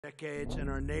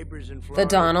The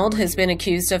Donald has been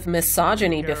accused of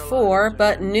misogyny before,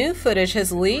 but new footage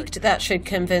has leaked that should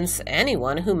convince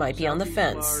anyone who might be on the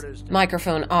fence.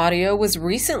 Microphone audio was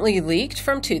recently leaked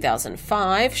from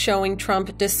 2005, showing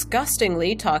Trump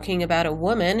disgustingly talking about a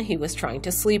woman he was trying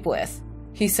to sleep with.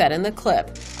 He said in the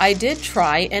clip, "I did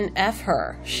try and F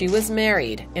her. She was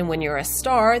married, and when you're a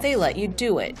star, they let you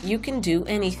do it. You can do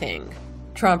anything."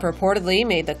 Trump reportedly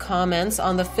made the comments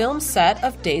on the film set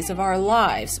of Days of Our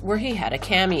Lives, where he had a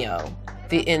cameo.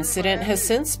 The incident has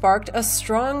since sparked a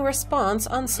strong response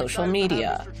on social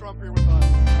media.